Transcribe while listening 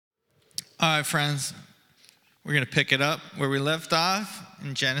All right, friends, we're going to pick it up where we left off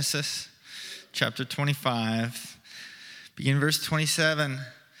in Genesis chapter 25. Begin verse 27.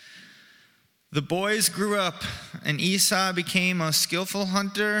 The boys grew up, and Esau became a skillful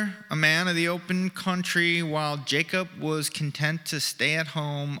hunter, a man of the open country, while Jacob was content to stay at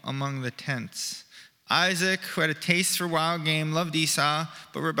home among the tents. Isaac, who had a taste for wild game, loved Esau,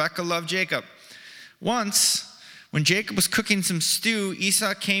 but Rebekah loved Jacob. Once, when Jacob was cooking some stew,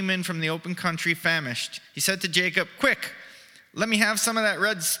 Esau came in from the open country famished. He said to Jacob, "Quick, let me have some of that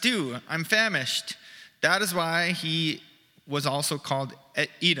red stew. I'm famished." That is why he was also called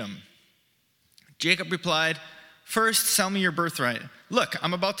Edom. Jacob replied, "First, sell me your birthright." "Look,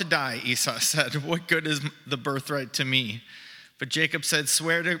 I'm about to die," Esau said. "What good is the birthright to me?" But Jacob said,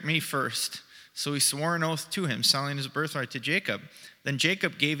 "Swear to me first." So he swore an oath to him, selling his birthright to Jacob. Then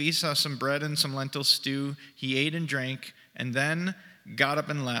Jacob gave Esau some bread and some lentil stew. He ate and drank, and then got up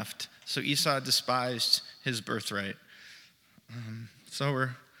and left. So Esau despised his birthright. So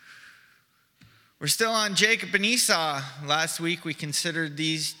we're still on Jacob and Esau. Last week we considered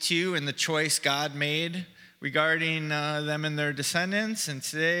these two and the choice God made regarding them and their descendants. And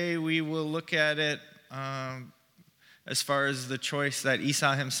today we will look at it as far as the choice that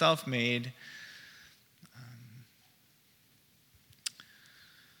Esau himself made.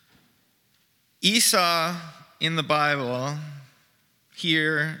 Esau in the Bible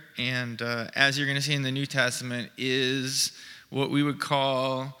here, and as you're going to see in the New Testament, is what we would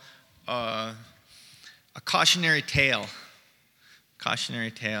call a cautionary tale.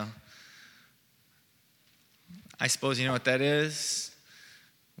 Cautionary tale. I suppose you know what that is.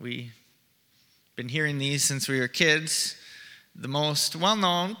 We've been hearing these since we were kids. The most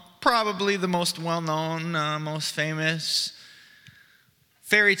well-known, probably the most well-known, most famous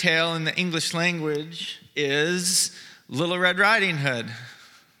fairy tale in the English language is Little Red Riding Hood.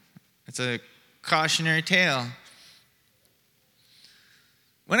 It's a cautionary tale.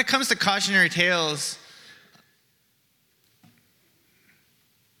 When it comes to cautionary tales,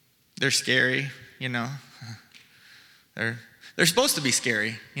 they're scary, you know. They're supposed to be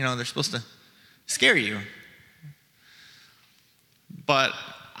scary, you know, they're supposed to scare you. But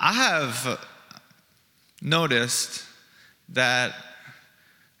I have noticed that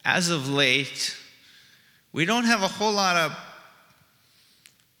as of late, we don't have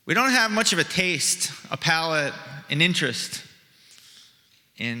much of a taste, a palate, an interest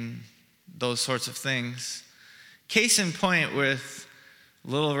in those sorts of things. Case in point with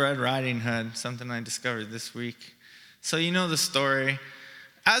Little Red Riding Hood, something I discovered this week. So you know the story.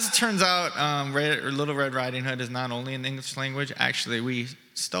 As it turns out, Little Red Riding Hood is not only in the English language. Actually, we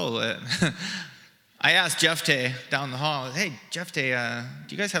stole it. I asked Jephte down the hall, "Hey, Jephte,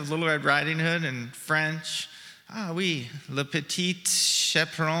 do you guys have Little Red Riding Hood in French?" "Ah, oui, Le Petit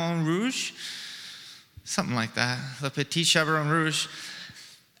Chaperon Rouge." Something like that, Le Petit Chaperon Rouge.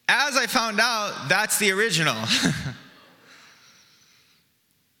 As I found out, that's the original.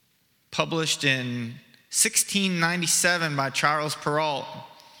 Published in 1697 by Charles Perrault.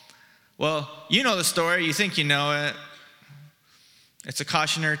 Well, you know the story. You think you know it. It's a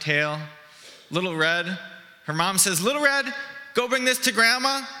cautionary tale. Little Red, her mom says, "Little Red, go bring this to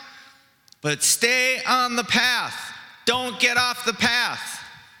Grandma, but stay on the path. Don't get off the path."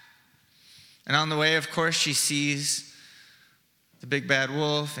 And on the way, of course, she sees the big bad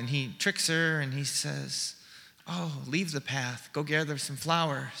wolf, and he tricks her, and he says, "Oh, leave the path. Go gather some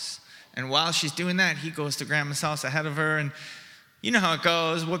flowers." And while she's doing that, he goes to Grandma's house ahead of her, and you know how it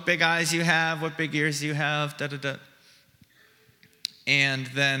goes. What big eyes you have, what big ears you have, da-da-da. And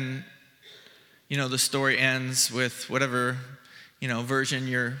then, you know, the story ends with whatever, you know, version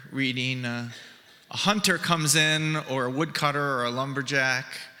you're reading. A hunter comes in, or a woodcutter, or a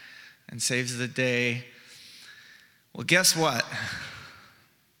lumberjack, and saves the day. Well, guess what?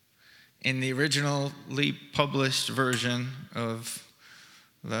 In the originally published version of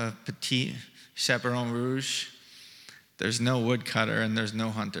Le Petit Chaperon Rouge, there's no woodcutter and there's no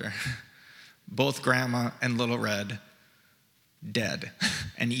hunter. Both Grandma and Little Red dead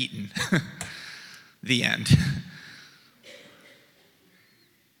and eaten. The end.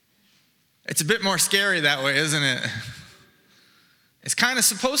 It's a bit more scary that way, isn't it? It's kind of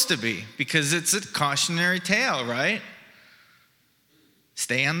supposed to be, because it's a cautionary tale, right?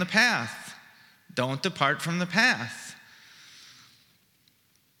 Stay on the path. Don't depart from the path.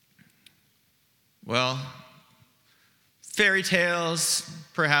 Well, fairy tales,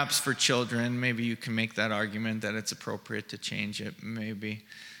 perhaps for children, maybe you can make that argument that it's appropriate to change it, maybe.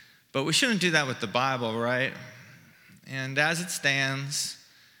 But we shouldn't do that with the Bible, right? And as it stands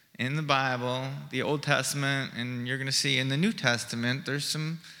in the Bible, the Old Testament, and you're going to see in the New Testament, there's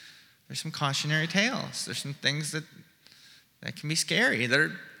some there's some cautionary tales. There's some things that can be scary, that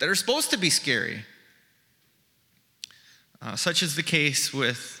are supposed to be scary. Such is the case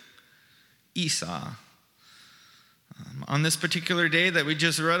with Esau. On this particular day that we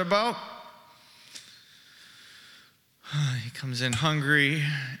just read about, he comes in hungry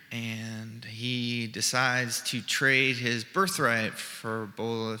and he decides to trade his birthright for a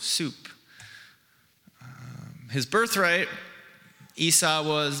bowl of soup. His birthright, Esau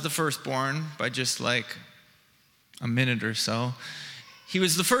was the firstborn by just like a minute or so. He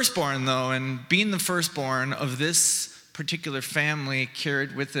was the firstborn though, and being the firstborn of this particular family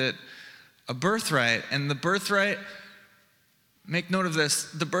carried with it a birthright. And the birthright, make note of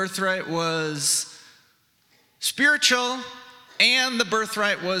this, the birthright was spiritual and the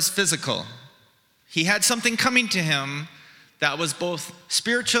birthright was physical. He had something coming to him that was both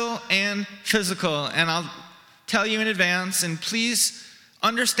spiritual and physical. And I'll tell you in advance, and please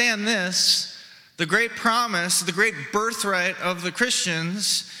understand this, the great promise, the great birthright of the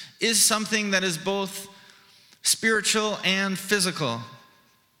Christians is something that is both spiritual and physical.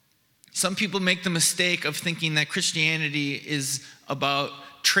 Some people make the mistake of thinking that Christianity is about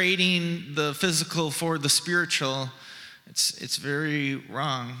trading the physical for the spiritual. It's very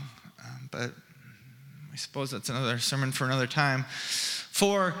wrong, but I suppose that's another sermon for another time.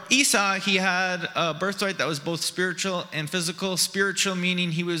 For Esau, he had a birthright that was both spiritual and physical. Spiritual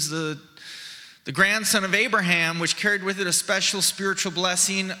meaning he was the grandson of Abraham, which carried with it a special spiritual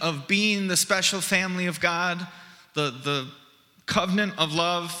blessing of being the special family of God, the covenant of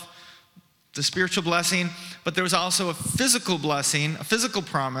love, the spiritual blessing. But there was also a physical blessing, a physical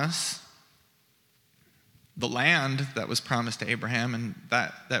promise, the land that was promised to Abraham, and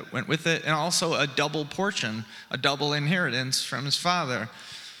that went with it, and also a double portion, a double inheritance from his father.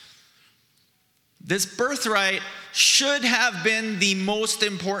 This birthright should have been the most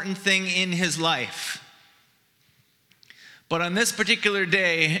important thing in his life. But on this particular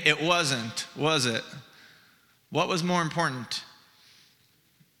day, it wasn't, was it? What was more important?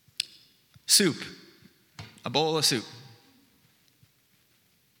 Soup, a bowl of soup.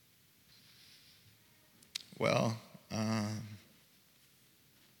 Well,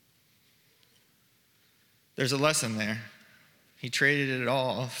 there's a lesson there. He traded it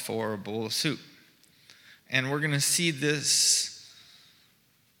all for a bowl of soup. And we're going to see this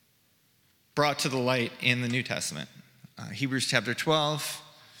brought to the light in the New Testament. Hebrews chapter 12.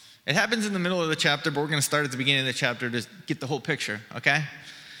 It happens in the middle of the chapter, but we're going to start at the beginning of the chapter to get the whole picture, okay?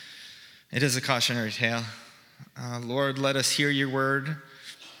 It is a cautionary tale. Lord, let us hear your word.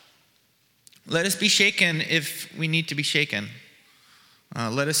 Let us be shaken if we need to be shaken.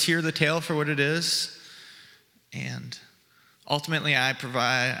 Let us hear the tale for what it is. And ultimately,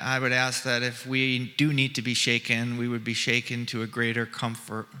 I would ask that if we do need to be shaken, we would be shaken to a greater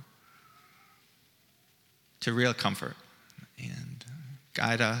comfort, to real comfort. And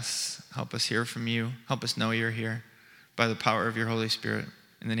guide us, help us hear from you, help us know you're here by the power of your Holy Spirit.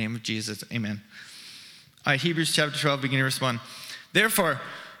 In the name of Jesus, amen. Hebrews chapter 12, beginning verse 1. Therefore,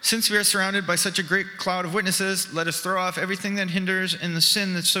 since we are surrounded by such a great cloud of witnesses, let us throw off everything that hinders and the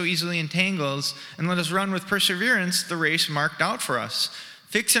sin that so easily entangles, and let us run with perseverance the race marked out for us,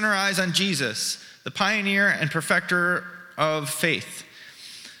 fixing our eyes on Jesus, the pioneer and perfecter of faith.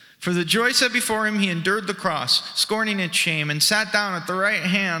 For the joy set before him, he endured the cross, scorning its shame, and sat down at the right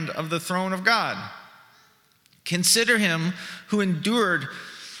hand of the throne of God. Consider him who endured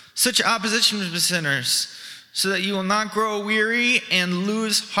such opposition from sinners, so that you will not grow weary and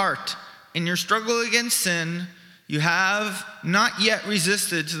lose heart. In your struggle against sin, you have not yet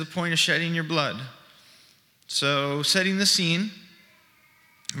resisted to the point of shedding your blood. So, setting the scene,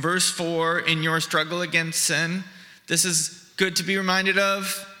 verse 4, in your struggle against sin, this is good to be reminded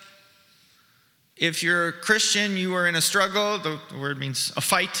of. If you're a Christian, you are in a struggle. The word means a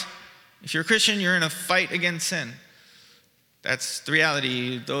fight. If you're a Christian, you're in a fight against sin. That's the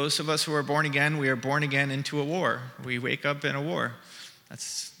reality. Those of us who are born again, we are born again into a war. We wake up in a war.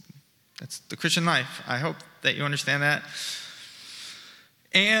 That's the Christian life. I hope that you understand that.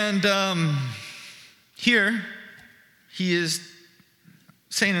 And here, he is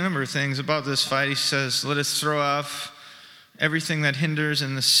saying a number of things about this fight. He says, let us throw off everything that hinders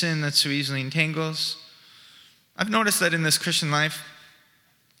and the sin that so easily entangles. I've noticed that in this Christian life,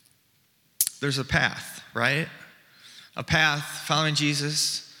 there's a path, right? A path, following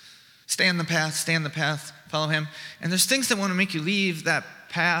Jesus. Stay on the path, follow him. And there's things that want to make you leave that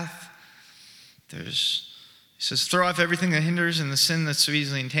path. He says, throw off everything that hinders and the sin that so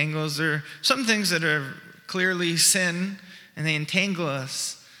easily entangles. There are some things that are clearly sin, and they entangle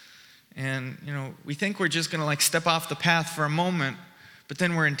us. And, we think we're just going to step off the path for a moment. but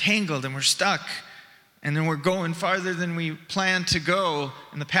then we're entangled and we're stuck, and then we're going farther than we planned to go,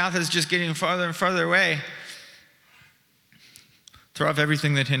 and the path is just getting farther and farther away. Throw off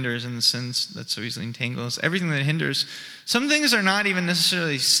everything that hinders and the sins that so easily entangles. Everything that hinders. Some things are not even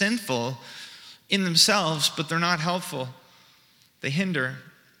necessarily sinful in themselves, but they're not helpful. They hinder.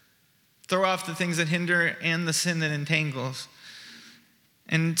 Throw off the things that hinder and the sin that entangles.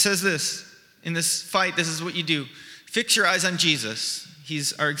 And it says this, in this fight, this is what you do. Fix your eyes on Jesus.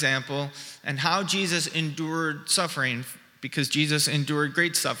 He's our example. And how Jesus endured suffering, because Jesus endured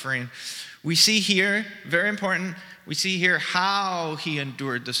great suffering. We see here, very important, we see here how he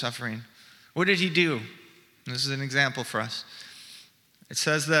endured the suffering. What did he do? This is an example for us. It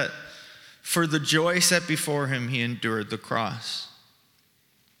says that for the joy set before him, he endured the cross.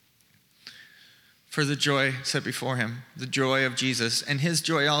 For the joy set before him, the joy of Jesus. And his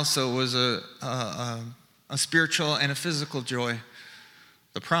joy also was a spiritual and a physical joy.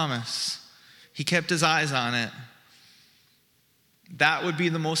 The promise. He kept his eyes on it. That would be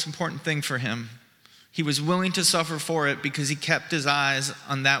the most important thing for him. He was willing to suffer for it because he kept his eyes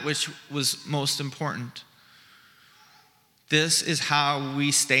on that which was most important. This is how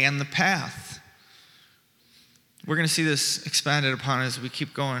we stay on the path. We're going to see this expanded upon as we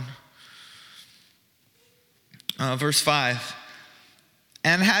keep going. Verse 5.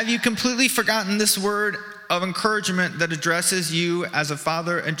 And have you completely forgotten this word of encouragement that addresses you as a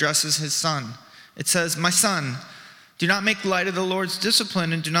father addresses his son? It says, my son, do not make light of the Lord's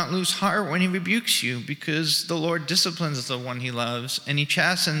discipline and do not lose heart when he rebukes you, because the Lord disciplines the one he loves and he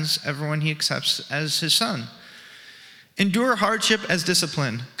chastens everyone he accepts as his son. Endure hardship as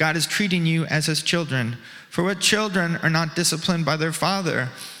discipline. God is treating you as his children. For what children are not disciplined by their father?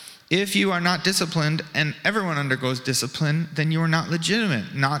 If you are not disciplined and everyone undergoes discipline, then you are not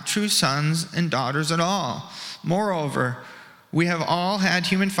legitimate, not true sons and daughters at all. Moreover, we have all had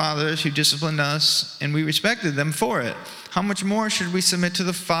human fathers who disciplined us, and we respected them for it. How much more should we submit to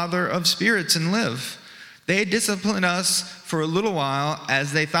the Father of spirits and live? They disciplined us for a little while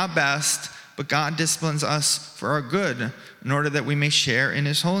as they thought best, but God disciplines us for our good, in order that we may share in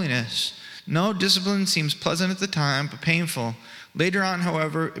his holiness. No discipline seems pleasant at the time, but painful. Later on,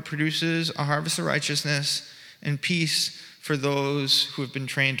 however, it produces a harvest of righteousness and peace for those who have been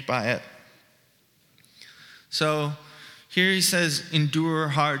trained by it. So, here he says, endure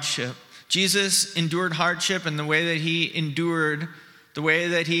hardship. Jesus endured hardship, and the way that he endured, the way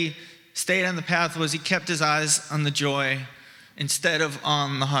that he stayed on the path was he kept his eyes on the joy instead of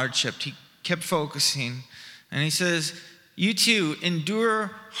on the hardship. He kept focusing. And he says, you too,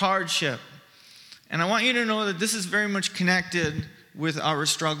 endure hardship. And I want you to know that this is very much connected with our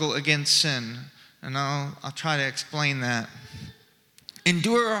struggle against sin. And I'll try to explain that.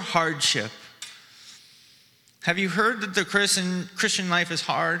 Endure hardship. Have you heard that the Christian life is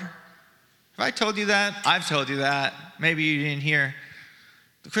hard? Have I told you that? I've told you that. Maybe you didn't hear.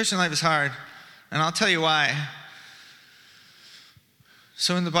 The Christian life is hard, and I'll tell you why.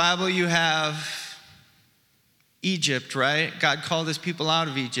 So in the Bible you have Egypt, right? God called his people out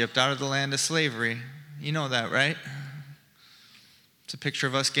of Egypt, out of the land of slavery. You know that, right? It's a picture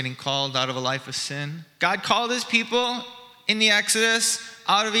of us getting called out of a life of sin. God called his people in the Exodus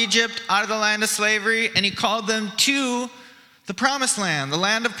out of Egypt, out of the land of slavery, and he called them to the promised land, the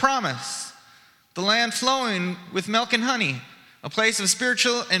land of promise, the land flowing with milk and honey, a place of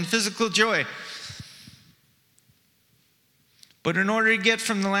spiritual and physical joy. But in order to get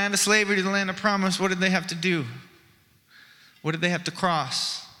from the land of slavery to the land of promise, what did they have to do? What did they have to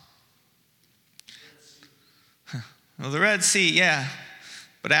cross? Well, the Red Sea, yeah.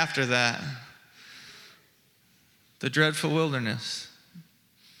 But after that, the dreadful wilderness.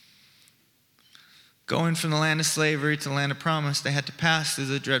 Going from the land of slavery to the land of promise, they had to pass through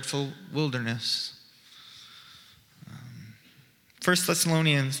the dreadful wilderness. 1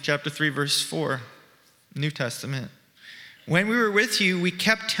 Thessalonians chapter 3, verse 4, New Testament. When we were with you, we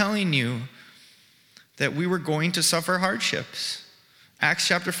kept telling you that we were going to suffer hardships. Acts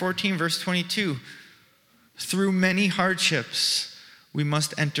chapter 14, verse 22. Through many hardships, we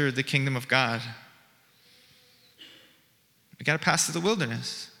must enter the kingdom of God. We got to pass through the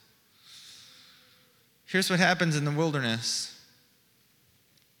wilderness. Here's what happens in the wilderness.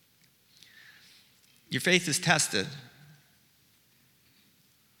 Your faith is tested.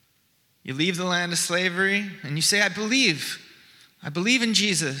 You leave the land of slavery and you say, I believe. I believe in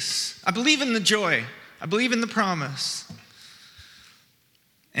Jesus. I believe in the joy. I believe in the promise.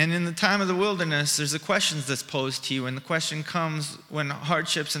 And in the time of the wilderness, there's a question that's posed to you, and the question comes when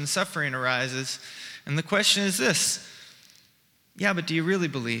hardships and suffering arises. And the question is this: yeah, but do you really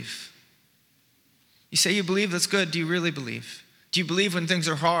believe? You say you believe, that's good. Do you really believe? Do you believe when things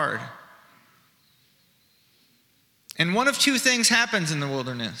are hard? And one of two things happens in the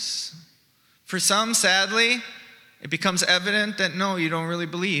wilderness. For some, sadly, it becomes evident that no, you don't really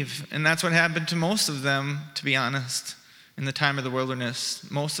believe. And that's what happened to most of them, to be honest, in the time of the wilderness.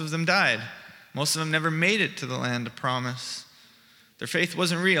 Most of them died. Most of them never made it to the land of promise. Their faith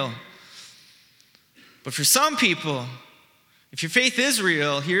wasn't real. But for some people, if your faith is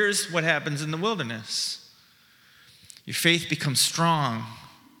real, here's what happens in the wilderness. Your faith becomes strong.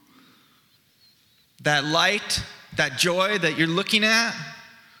 That light, that joy that you're looking at,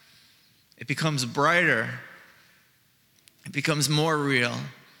 it becomes brighter. It becomes more real.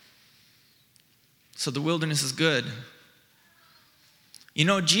 So the wilderness is good. You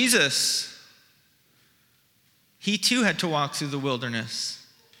know, Jesus, he too had to walk through the wilderness.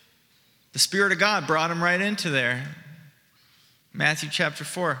 The Spirit of God brought him right into there. Matthew chapter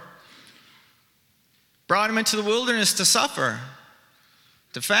 4. Brought him into the wilderness to suffer,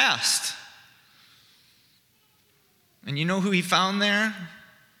 to fast. And you know who he found there?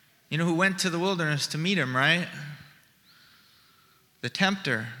 You know who went to the wilderness to meet him, right? The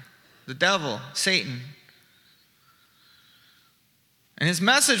tempter, the devil, Satan. And his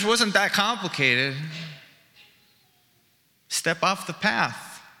message wasn't that complicated. Step off the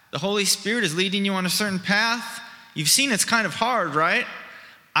path. The Holy Spirit is leading you on a certain path. You've seen it's kind of hard, right?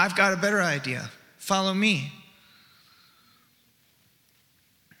 I've got a better idea. Follow me.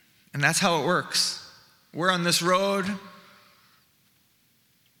 And that's how it works. We're on this road.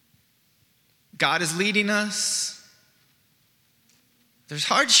 God is leading us. There's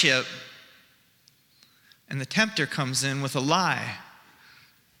hardship. And the tempter comes in with a lie.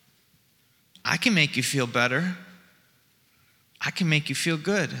 I can make you feel better. I can make you feel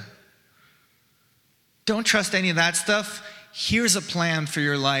good. Don't trust any of that stuff. Here's a plan for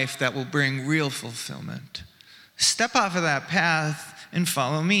your life that will bring real fulfillment. Step off of that path and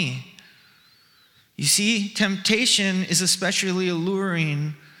follow me. You see, temptation is especially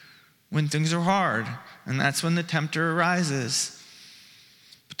alluring when things are hard, and that's when the tempter arises.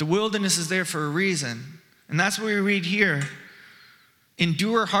 But the wilderness is there for a reason, and that's what we read here.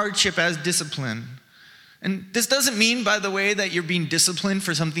 Endure hardship as discipline. And this doesn't mean, by the way, that you're being disciplined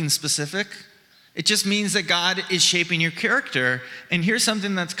for something specific. It just means that God is shaping your character. And here's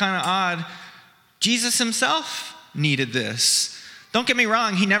something that's kind of odd. Jesus himself needed this. Don't get me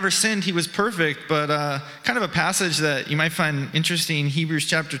wrong, he never sinned, he was perfect, but kind of a passage that you might find interesting, Hebrews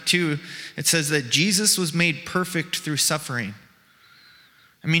chapter 2, it says that Jesus was made perfect through suffering.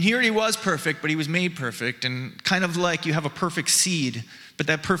 I mean, he already was perfect, but he was made perfect, and kind of like you have a perfect seed, but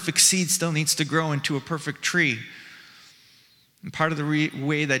that perfect seed still needs to grow into a perfect tree. And part of the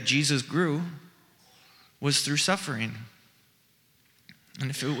way that Jesus grew was through suffering. And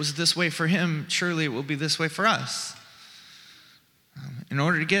if it was this way for him, surely it will be this way for us. In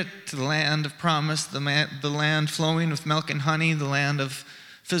order to get to the land of promise, the land flowing with milk and honey, the land of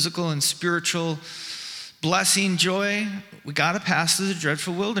physical and spiritual blessing, joy, we got to pass through the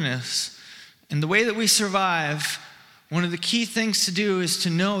dreadful wilderness. And the way that we survive, one of the key things to do is to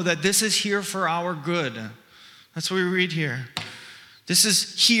know that this is here for our good. That's what we read here. This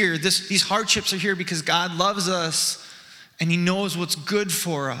is here. These hardships are here because God loves us and he knows what's good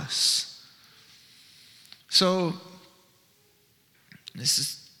for us. So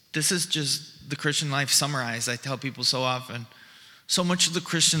this is just the Christian life summarized. I tell people so often. So much of the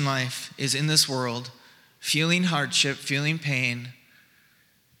Christian life is in this world, feeling hardship, feeling pain,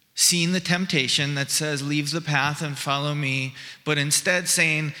 seeing the temptation that says, leave the path and follow me, but instead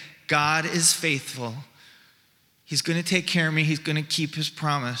saying, God is faithful. He's going to take care of me. He's going to keep his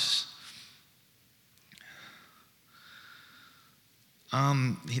promise.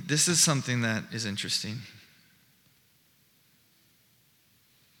 This is something that is interesting.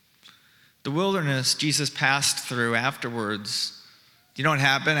 The wilderness Jesus passed through afterwards. Do you know what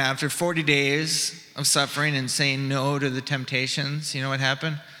happened? After 40 days of suffering and saying no to the temptations, you know what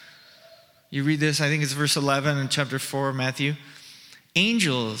happened? You read this, I think it's verse 11 in chapter 4 of Matthew.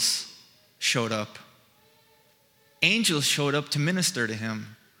 Angels showed up. Angels showed up to minister to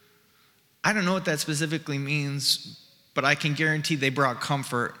him. I don't know what that specifically means, but I can guarantee they brought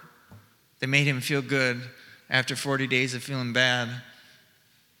comfort. They made him feel good after 40 days of feeling bad.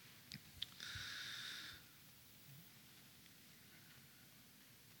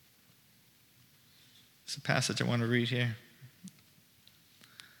 It's a passage I want to read here.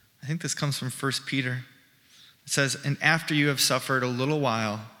 I think this comes from 1 Peter. It says, and after you have suffered a little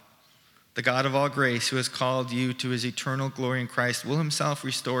while, the God of all grace, who has called you to his eternal glory in Christ, will himself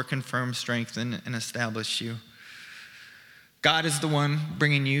restore, confirm, strengthen, and establish you. God is the one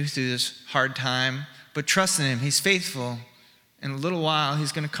bringing you through this hard time, but trust in him. He's faithful, In a little while,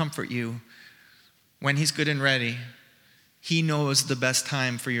 he's going to comfort you when he's good and ready. He knows the best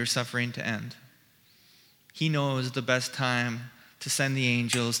time for your suffering to end. He knows the best time to send the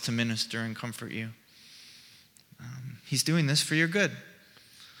angels to minister and comfort you. He's doing this for your good.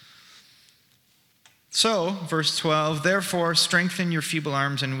 So, verse 12, therefore strengthen your feeble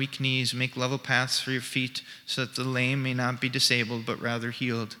arms and weak knees, make level paths for your feet, so that the lame may not be disabled, but rather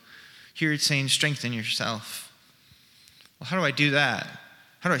healed. Here it's saying strengthen yourself. Well, how do I do that?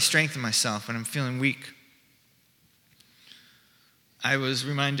 How do I strengthen myself when I'm feeling weak? I was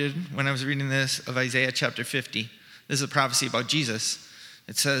reminded when I was reading this of Isaiah chapter 50. This is a prophecy about Jesus.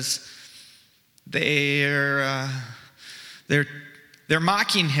 It says, they're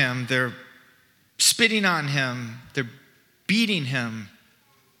mocking him, they're spitting on him, they're beating him.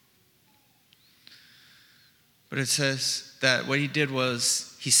 But it says that what he did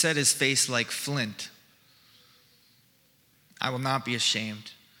was he set his face like flint. I will not be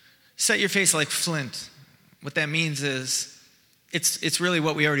ashamed. Set your face like flint. What that means is it's really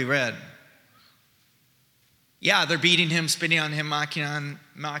what we already read. Yeah, they're beating him, spitting on him,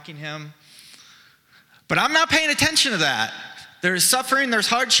 mocking him. But I'm not paying attention to that. There's suffering, there's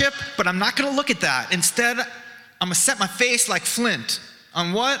hardship, but I'm not going to look at that. Instead, I'm going to set my face like flint.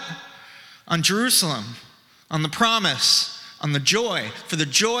 On what? On Jerusalem, on the promise, on the joy. For the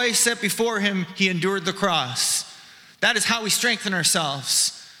joy set before him, he endured the cross. That is how we strengthen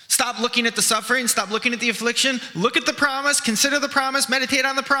ourselves. Stop looking at the suffering, stop looking at the affliction. Look at the promise, consider the promise, meditate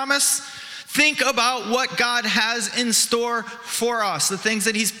on the promise. Think about what God has in store for us, the things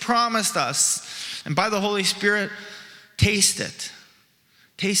that he's promised us. And by the Holy Spirit, taste it.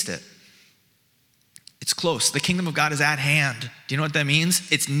 Taste it. It's close. The kingdom of God is at hand. Do you know what that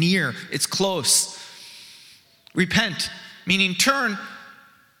means? It's near. It's close. Repent, meaning turn.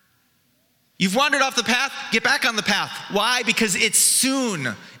 You've wandered off the path, get back on the path. Why? Because it's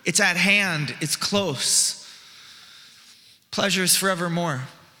soon. It's at hand. It's close. Pleasure is forevermore.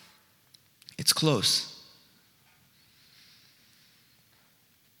 It's close.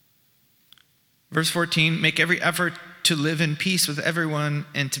 Verse 14, make every effort to live in peace with everyone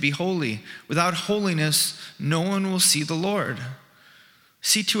and to be holy. Without holiness, no one will see the Lord.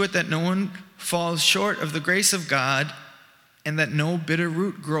 See to it that no one falls short of the grace of God, and that no bitter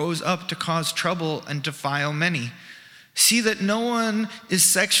root grows up to cause trouble and defile many. See that no one is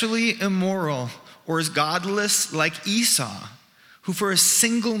sexually immoral or is godless like Esau, who for a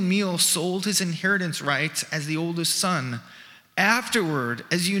single meal sold his inheritance rights as the oldest son. Afterward,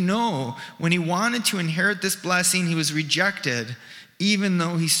 as you know, when he wanted to inherit this blessing, he was rejected, even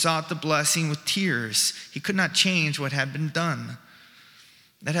though he sought the blessing with tears. He could not change what had been done.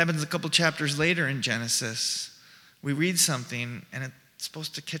 That happens a couple chapters later in Genesis. We read something, and it's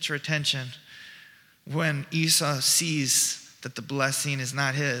supposed to catch our attention. When Esau sees that the blessing is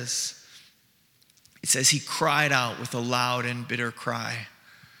not his, it says he cried out with a loud and bitter cry.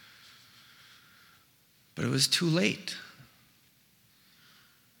 But it was too late.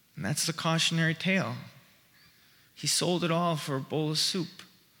 And that's the cautionary tale. He sold it all for a bowl of soup,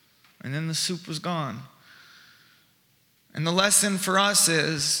 and then the soup was gone. And the lesson for us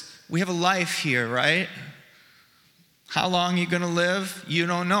is we have a life here, right? How long are you going to live? You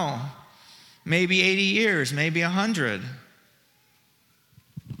don't know. Maybe 80 years, maybe 100.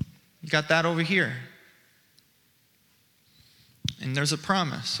 You got that over here. And there's a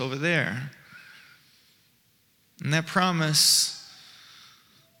promise over there. And that promise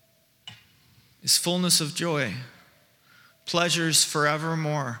is fullness of joy. Pleasures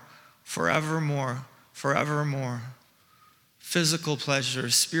forevermore, forevermore, forevermore. Physical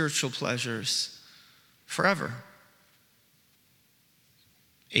pleasures, spiritual pleasures, forever.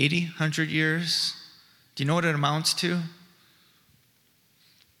 80, 100 years. Do you know what it amounts to?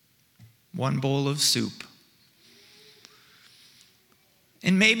 One bowl of soup.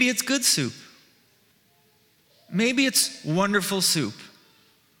 And maybe it's good soup. Maybe it's wonderful soup.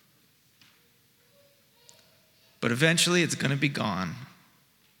 But eventually it's going to be gone.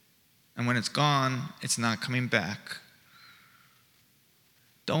 And when it's gone, it's not coming back.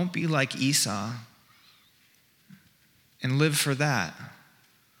 Don't be like Esau and live for that.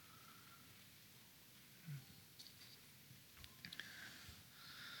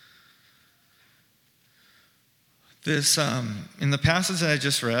 This, in the passage that I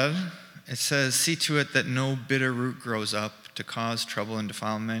just read, it says, see to it that no bitter root grows up to cause trouble and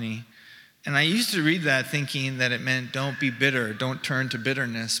defile many. And I used to read that thinking that it meant don't be bitter, don't turn to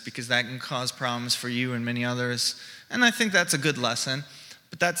bitterness, because that can cause problems for you and many others. And I think that's a good lesson,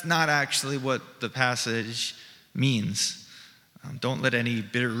 but that's not actually what the passage means. Don't let any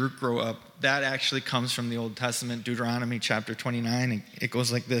bitter root grow up. That actually comes from the Old Testament, Deuteronomy chapter 29. It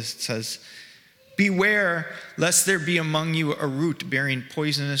goes like this. It says, "Beware lest there be among you a root bearing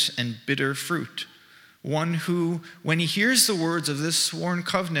poisonous and bitter fruit, one who, when he hears the words of this sworn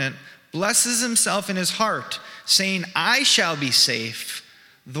covenant, blesses himself in his heart, saying, I shall be safe,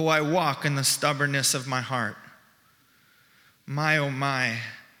 though I walk in the stubbornness of my heart." My, oh my.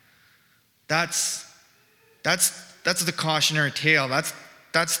 That's the cautionary tale.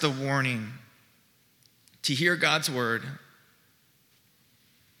 That's the warning. To hear God's word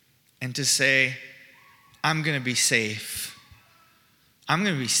and to say, I'm going to be safe. I'm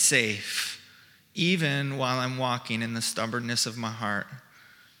going to be safe even while I'm walking in the stubbornness of my heart.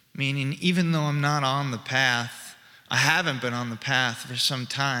 Meaning, even though I'm not on the path, I haven't been on the path for some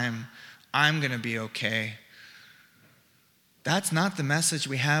time, I'm going to be okay. That's not the message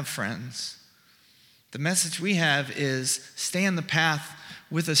we have, friends. The message we have is stay on the path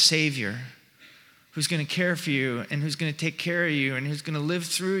with a Savior who's going to care for you and who's going to take care of you and who's going to live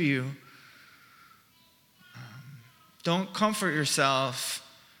through you. Don't comfort yourself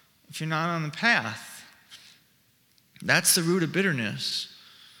if you're not on the path. That's the root of bitterness.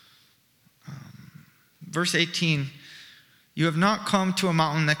 Verse 18, "You have not come to a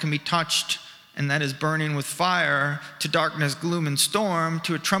mountain that can be touched and that is burning with fire, to darkness, gloom, and storm,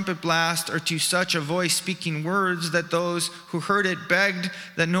 to a trumpet blast, or to such a voice speaking words that those who heard it begged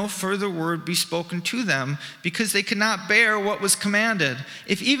that no further word be spoken to them, because they could not bear what was commanded.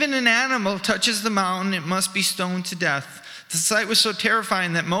 If even an animal touches the mountain, it must be stoned to death. The sight was so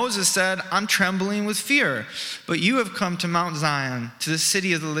terrifying that Moses said, I'm trembling with fear. But you have come to Mount Zion, to the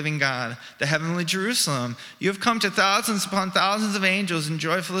city of the living God, the heavenly Jerusalem. You have come to thousands upon thousands of angels in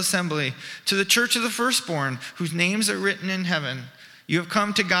joyful assembly, to the church of the firstborn, whose names are written in heaven. You have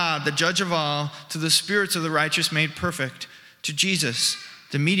come to God, the judge of all, to the spirits of the righteous made perfect, to Jesus,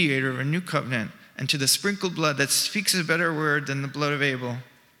 the mediator of a new covenant, and to the sprinkled blood that speaks a better word than the blood of Abel."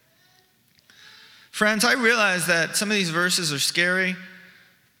 Friends, I realize that some of these verses are scary,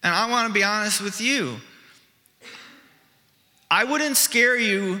 and I want to be honest with you. I wouldn't scare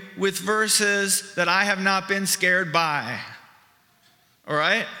you with verses that I have not been scared by. All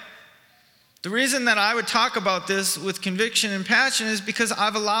right? The reason that I would talk about this with conviction and passion is because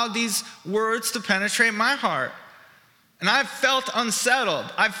I've allowed these words to penetrate my heart. And I've felt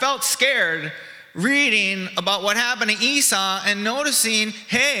unsettled. I've felt scared reading about what happened to Esau and noticing,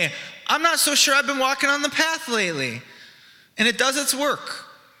 hey, I'm not so sure I've been walking on the path lately. And it does its work.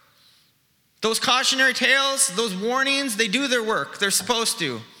 Those cautionary tales, those warnings, they do their work. They're supposed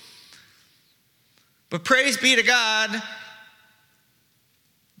to. But praise be to God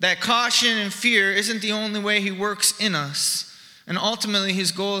that caution and fear isn't the only way he works in us. And ultimately,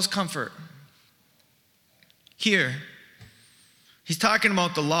 his goal is comfort. Here, he's talking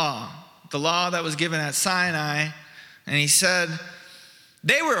about the law that was given at Sinai. And he said,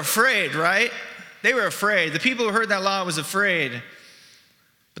 they were afraid, right? They were afraid. The people who heard that law was afraid.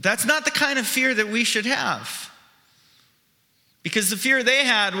 But that's not the kind of fear that we should have. Because the fear they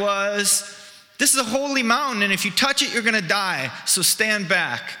had was, this is a holy mountain, and if you touch it, you're going to die. So stand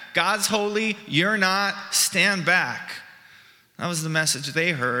back. God's holy, you're not. Stand back. That was the message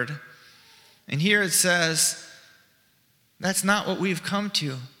they heard. And here it says, that's not what we've come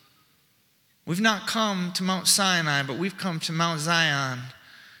to. We've not come to Mount Sinai, but we've come to Mount Zion.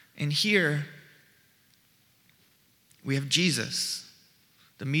 And here, we have Jesus,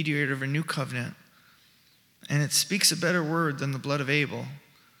 the mediator of a new covenant. And it speaks a better word than the blood of Abel.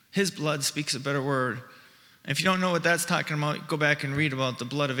 His blood speaks a better word. And if you don't know what that's talking about, go back and read about the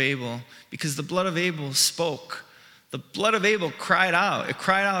blood of Abel. Because the blood of Abel spoke. The blood of Abel cried out. It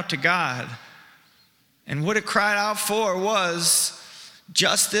cried out to God. And what it cried out for was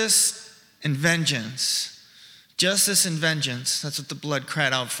justice and vengeance. Justice and vengeance. That's what the blood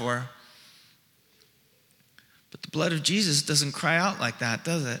cried out for. But the blood of Jesus doesn't cry out like that,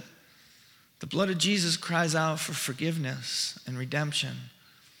 does it? The blood of Jesus cries out for forgiveness and redemption.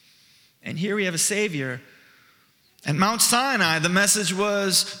 And here we have a Savior. At Mount Sinai, the message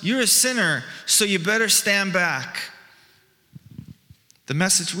was, you're a sinner, so you better stand back. The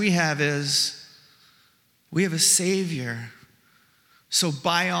message we have is, we have a Savior. So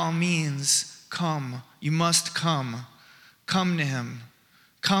by all means, come. You must come. Come to him.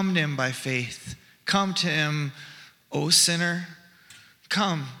 Come to him by faith. Come to him, O sinner.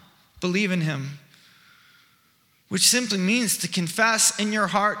 Come. Believe in him. Which simply means to confess in your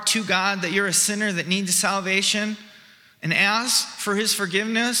heart to God that you're a sinner that needs salvation, and ask for his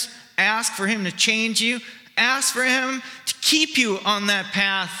forgiveness. Ask for him to change you. Ask for him to keep you on that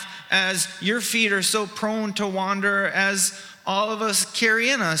path as your feet are so prone to wander, as all of us carry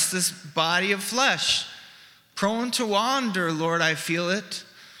in us this body of flesh. Prone to wander, Lord, I feel it.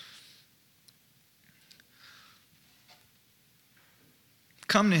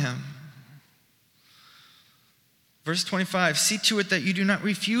 Come to him. Verse 25, see to it that you do not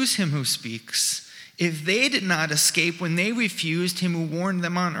refuse him who speaks. If they did not escape when they refused him who warned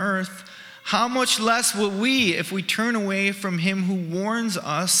them on earth, how much less will we if we turn away from him who warns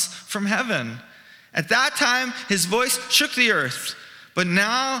us from heaven? At that time, his voice shook the earth. But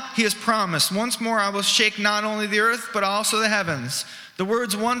now he has promised, once more I will shake not only the earth, but also the heavens. The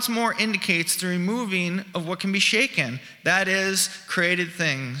words once more indicates the removing of what can be shaken, that is, created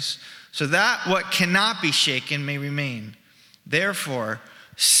things, so that what cannot be shaken may remain. Therefore,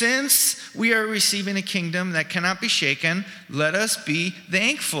 since we are receiving a kingdom that cannot be shaken, let us be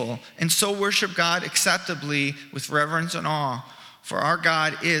thankful and so worship God acceptably with reverence and awe, for our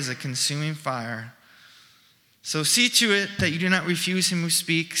God is a consuming fire. So see to it that you do not refuse him who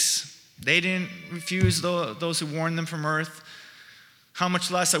speaks. They didn't refuse those who warned them from earth. How much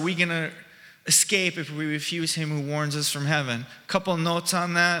less are we going to escape if we refuse him who warns us from heaven? A couple of notes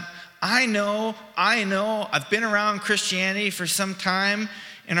on that. I know, I've been around Christianity for some time.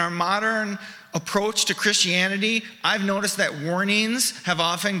 In our modern approach to Christianity, I've noticed that warnings have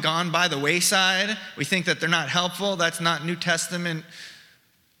often gone by the wayside. We think that they're not helpful. That's not New Testament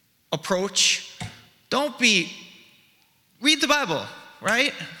approach. Read the Bible,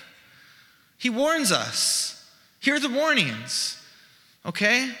 right? He warns us. Here are the warnings,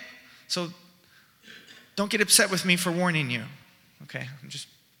 okay? So don't get upset with me for warning you, okay?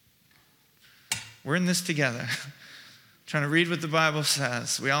 We're in this together. Trying to read what the Bible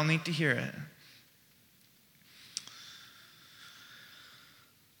says. We all need to hear it.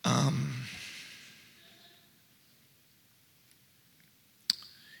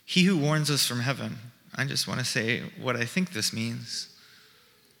 He who warns us from heaven. I just want to say what I think this means.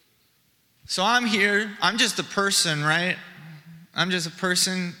 So I'm here. I'm just a person, right? I'm just a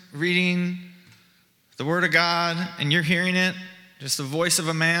person reading the Word of God, and you're hearing it, just the voice of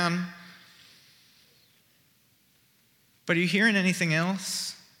a man. But are you hearing anything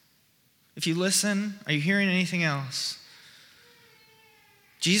else? If you listen, are you hearing anything else?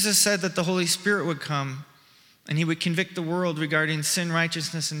 Jesus said that the Holy Spirit would come and he would convict the world regarding sin,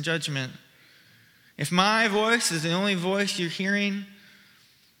 righteousness, and judgment. If my voice is the only voice you're hearing,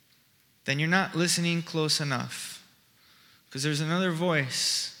 then you're not listening close enough. Because there's another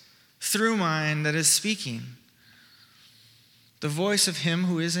voice through mine that is speaking. The voice of him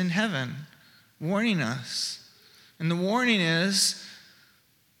who is in heaven, warning us. And the warning is,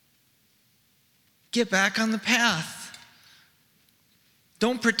 get back on the path.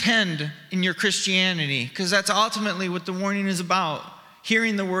 Don't pretend in your Christianity, because that's ultimately what the warning is about.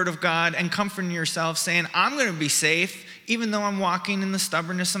 Hearing the word of God and comforting yourself, saying, I'm going to be safe, even though I'm walking in the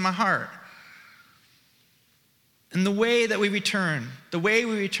stubbornness of my heart. And the way that we return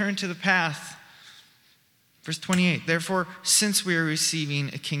to the path. Verse 28, therefore, since we are receiving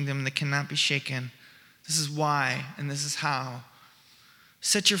a kingdom that cannot be shaken, this is why and this is how.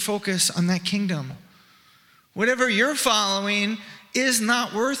 Set your focus on that kingdom. Whatever you're following is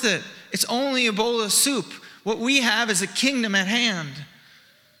not worth it. It's only a bowl of soup. What we have is a kingdom at hand.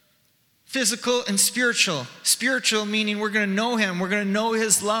 Physical and spiritual. Spiritual meaning we're going to know him. We're going to know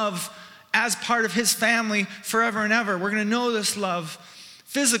his love as part of his family forever and ever. We're going to know this love.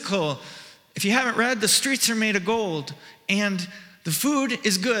 Physical. If you haven't read, the streets are made of gold and the food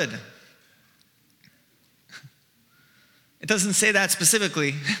is good. It doesn't say that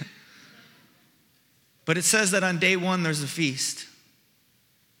specifically. But it says that on day one there's a feast.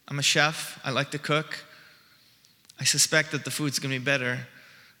 I'm a chef. I like to cook. I suspect that the food's going to be better.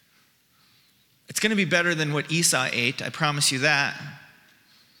 It's going to be better than what Esau ate. I promise you that.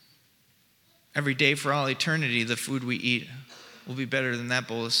 Every day for all eternity, the food we eat will be better than that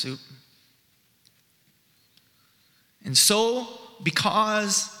bowl of soup. And so,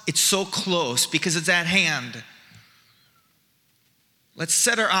 because it's so close, because it's at hand, let's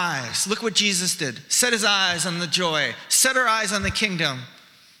set our eyes. Look what Jesus did. Set his eyes on the joy. Set our eyes on the kingdom.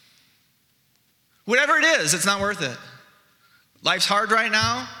 Whatever it is, it's not worth it. Life's hard right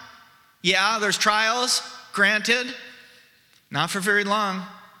now. Yeah, there's trials, granted. Not for very long.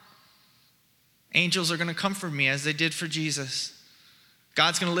 Angels are going to comfort me as they did for Jesus.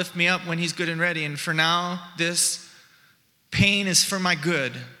 God's going to lift me up when he's good and ready. And for now, this pain is for my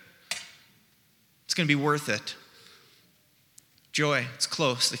good. It's going to be worth it. Joy, it's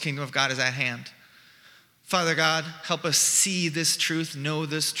close. The kingdom of God is at hand. Father God, help us see this truth, know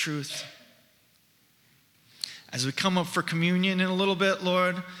this truth. As we come up for communion in a little bit,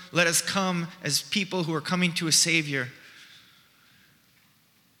 Lord, let us come as people who are coming to a Savior.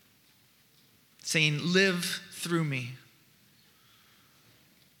 saying, live through me.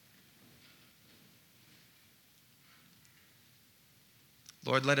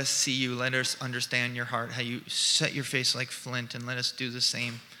 Lord, let us see you. Let us understand your heart, how you set your face like flint, and let us do the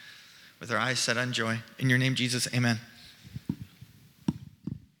same with our eyes set on joy. In your name, Jesus, amen.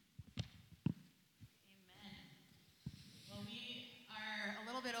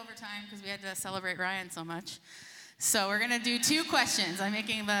 Over time because we had to celebrate Ryan so much. So we're going to do 2 questions. I'm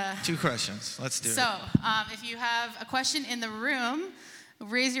making the... 2 questions. Let's do it. So if you have a question in the room,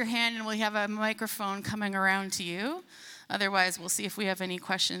 raise your hand and we'll have a microphone coming around to you. Otherwise, we'll see if we have any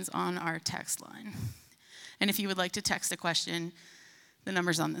questions on our text line. And if you would like to text a question, the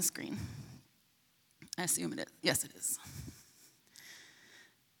number's on the screen. I assume it is. Yes, it is.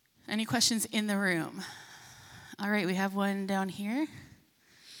 Any questions in the room? All right, we have one down here.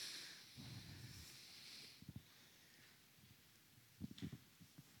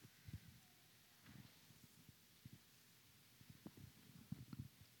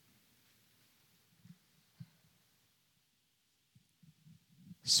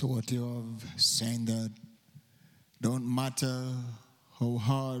 So what you have saying that don't matter how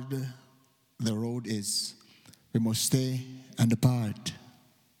hard the road is, we must stay and depart.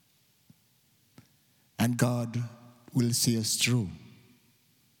 And God will see us through.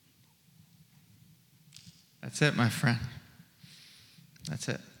 That's it, my friend. That's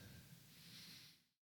it.